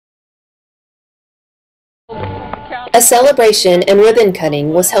A celebration and ribbon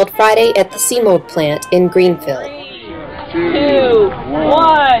cutting was held Friday at the Seamold plant in Greenfield. 2,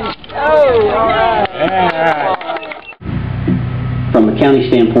 1, go! From a county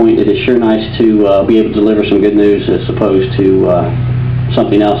standpoint, it is sure nice to be able to deliver some good news as opposed to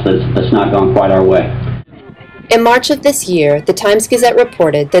something else that's not gone quite our way. In March of this year, the Times-Gazette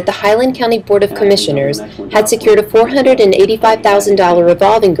reported that the Highland County Board of Commissioners had secured a $485,000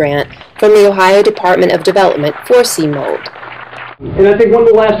 revolving grant from the Ohio Department of Development for Seamold. And I think one of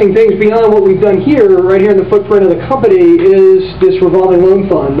the lasting things beyond what we've done here, right here in the footprint of the company, is this revolving loan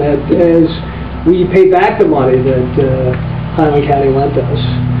fund that as we pay back the money that Highland County lent us,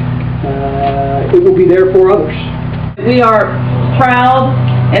 it will be there for others. We are proud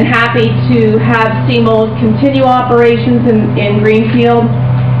and happy to have Seamold continue operations in Greenfield.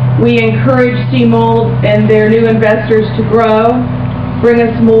 We encourage Seamold and their new investors to grow, bring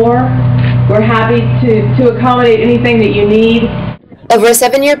us more. We're happy to accommodate anything that you need. Over a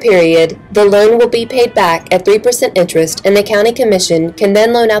 7-year period, the loan will be paid back at 3% interest, and the County Commission can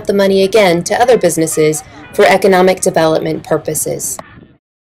then loan out the money again to other businesses for economic development purposes.